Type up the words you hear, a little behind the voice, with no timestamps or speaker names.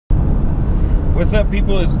What's up,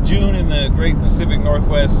 people? It's June in the Great Pacific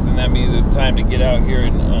Northwest, and that means it's time to get out here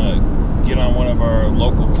and get on one of our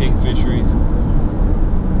local king fisheries.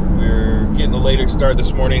 We're getting a later start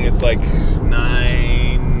this morning. It's like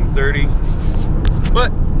 9:30,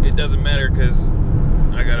 but it doesn't matter because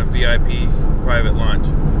I got a VIP private launch.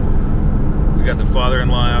 We got the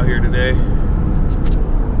father-in-law out here today,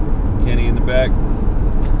 Kenny in the back.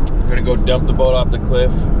 We're gonna go dump the boat off the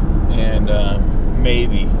cliff and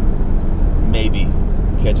maybe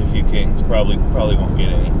catch a few kings. Probably won't get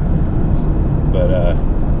any, but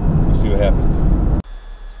we'll see what happens. I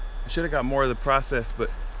should have got more of the process,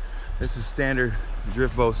 but this is standard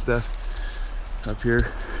drift boat stuff. Up here,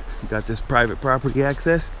 we got this private property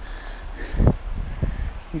access.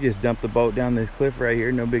 You just dump the boat down this cliff right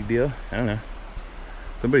here, no big deal. I don't know.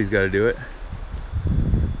 Somebody's got to do it.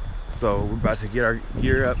 So we're about to get our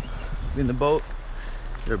gear up in the boat,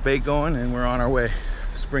 get our bait going, and we're on our way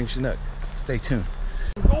to Spring Chinook. Stay tuned.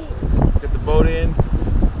 Get the boat in.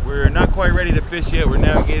 We're not quite ready to fish yet. We're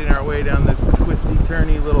navigating our way down this twisty,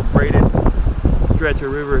 turny, little braided stretch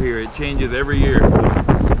of river here. It changes every year, so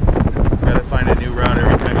gotta find a new route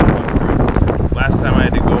every time you come through. Last time I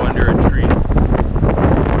had to go under a tree.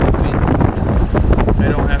 I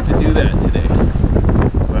don't have to do that today,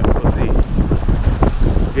 but we'll see.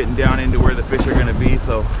 Getting down into where the fish are gonna be,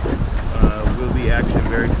 so we'll be action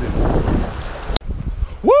very soon.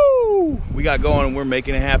 Woo! We got going and we're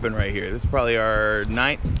making it happen right here. This is probably our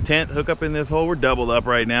 9th, 10th hookup in this hole. We're doubled up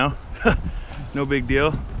right now. No big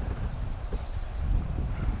deal.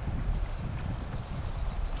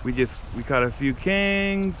 We caught a few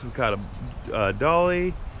kings, we caught a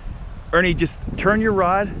dolly. Ernie, just turn your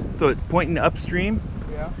rod so it's pointing upstream,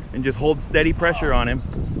 yeah, and just hold steady pressure on him.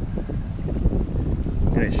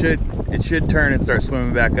 And it should turn and start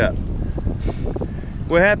swimming back up.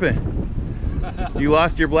 What happened? You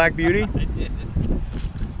lost your black beauty? I did.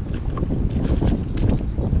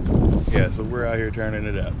 Yeah, so we're out here turning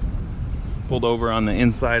it up. Pulled over on the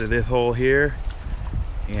inside of this hole here,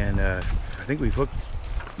 and I think we've hooked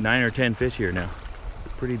 9 or 10 fish here now.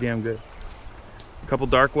 Pretty damn good. A couple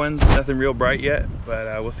dark ones, nothing real bright yet,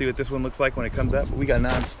 but we'll see what this one looks like when it comes up. We got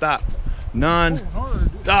non-stop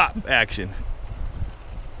action.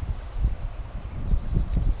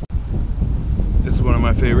 This is one of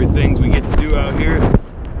my favorite things we get to do out here.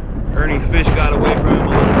 Ernie's fish got away from him a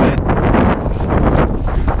little bit,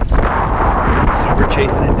 so we're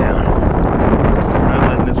chasing it down. We're not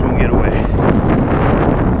letting this one get away.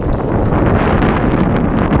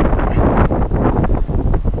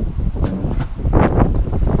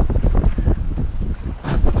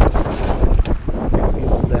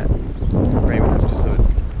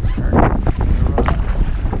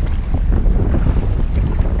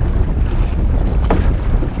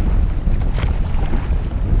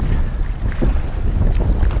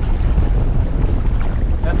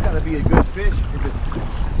 Be a good fish if it's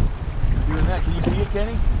doing that. Can you see it,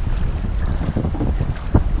 Kenny?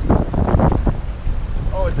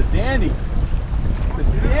 Oh, it's a dandy. It's a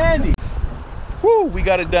dandy. Woo, we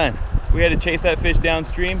got it done. We had to chase that fish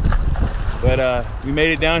downstream, but we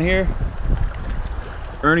made it down here.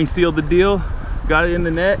 Ernie sealed the deal, got it in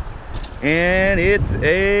the net, and it's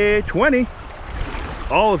a 20.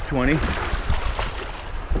 All of 20.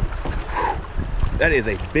 That is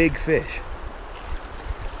a big fish.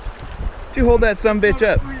 You hold that sumbitch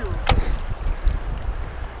up.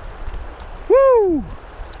 Woo!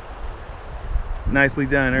 Nicely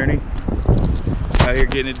done, Ernie. Out here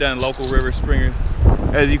getting it done, local river springers.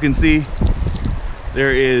 As you can see, there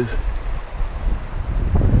is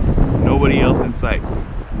nobody else in sight.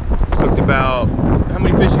 Hooked about, how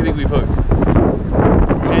many fish do you think we've hooked?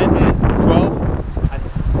 10,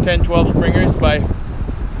 12? 10, 12 springers by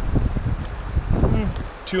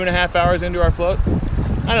 2.5 hours into our float.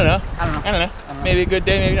 I don't know. Maybe a good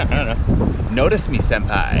day, maybe not. I don't know. Notice me,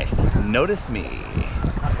 senpai. Notice me.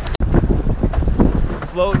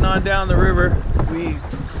 Floating on down the river. We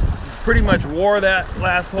pretty much wore that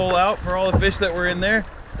last hole out for all the fish that were in there.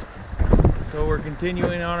 So we're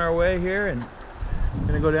continuing on our way here and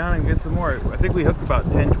gonna go down and get some more. I think we hooked about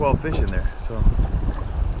 10, 12 fish in there. So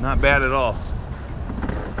not bad at all.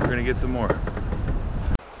 We're gonna get some more.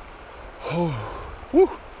 Oh, woo!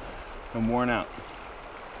 I'm worn out.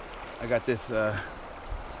 I got this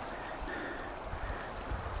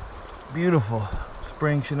beautiful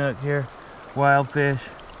spring Chinook here, wild fish.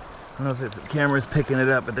 I don't know if the camera's picking it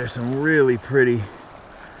up, but there's some really pretty,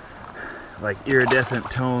 like, iridescent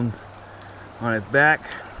tones on its back.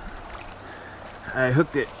 I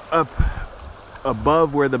hooked it up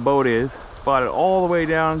above where the boat is, fought it all the way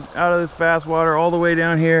down out of this fast water, all the way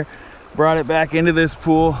down here, brought it back into this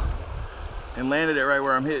pool, and landed it right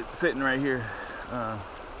where I'm sitting right here.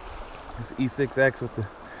 This E6X with the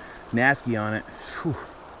Nasky on it. Whew.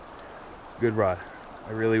 Good rod.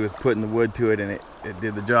 I really was putting the wood to it, and it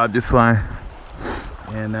did the job just fine.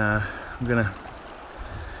 And I'm gonna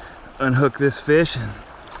unhook this fish and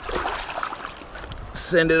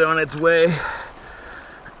send it on its way.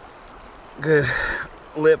 Good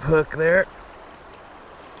lip hook there.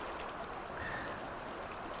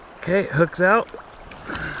 Okay, hooks out.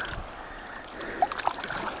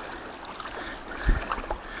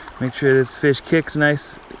 Make sure this fish kicks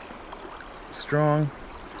nice, strong.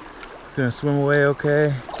 Gonna swim away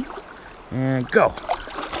okay. And go.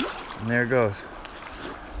 And there it goes.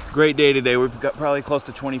 Great day today. We've got probably close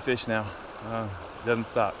to 20 fish now. Doesn't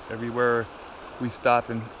stop. Everywhere we stop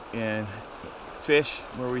and fish,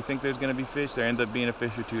 where we think there's gonna be fish, there ends up being a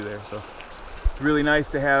fish or two there. So it's really nice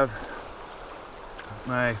to have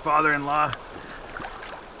my father-in-law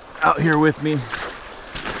out here with me.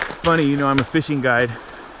 It's funny, you know, I'm a fishing guide,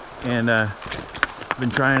 and I've been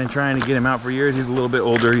trying to get him out for years. He's a little bit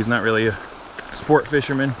older. He's not really a sport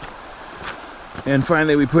fisherman. And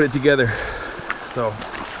finally we put it together. So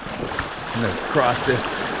I'm gonna cross this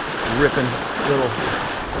ripping little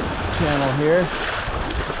channel here.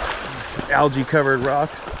 Algae covered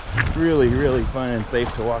rocks. Really, really fun and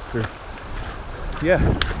safe to walk through. Yeah,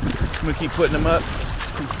 I'm gonna keep putting them up,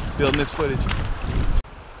 keep building this footage.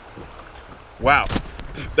 Wow,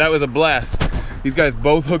 that was a blast. These guys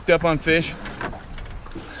both hooked up on fish.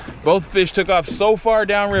 Both fish took off so far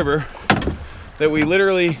downriver that we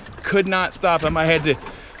literally could not stop them. I had to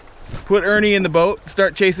put Ernie in the boat,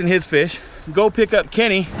 start chasing his fish, go pick up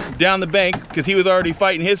Kenny down the bank because he was already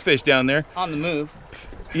fighting his fish down there. On the move.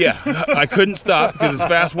 Yeah, I couldn't stop because it's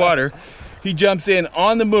fast water. He jumps in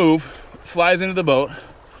on the move, flies into the boat,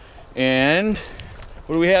 and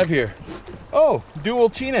what do we have here? Oh, dual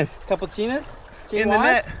chinas. Couple chinas? In the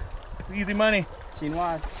net. Easy money.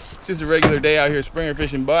 Chinois. It's just a regular day out here springer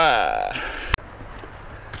fishing. Bye.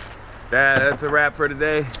 That's a wrap for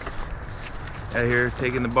today. Out here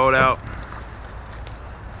taking the boat out.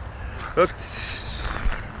 Hooked,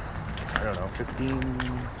 I don't know, 15,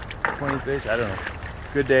 20 fish, I don't know.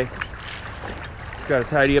 Good day. Just gotta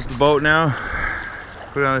tidy up the boat now,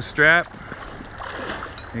 put it on a strap,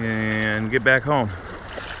 and get back home.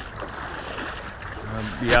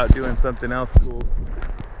 I'll be out doing something else cool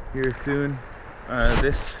here soon.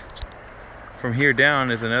 This from here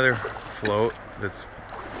down is another float that's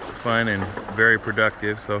fun and very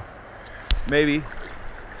productive, so maybe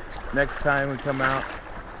next time we come out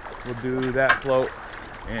we'll do that float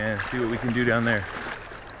and see what we can do down there.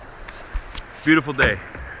 Beautiful day.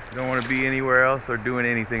 Don't want to be anywhere else or doing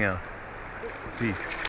anything else. Peace.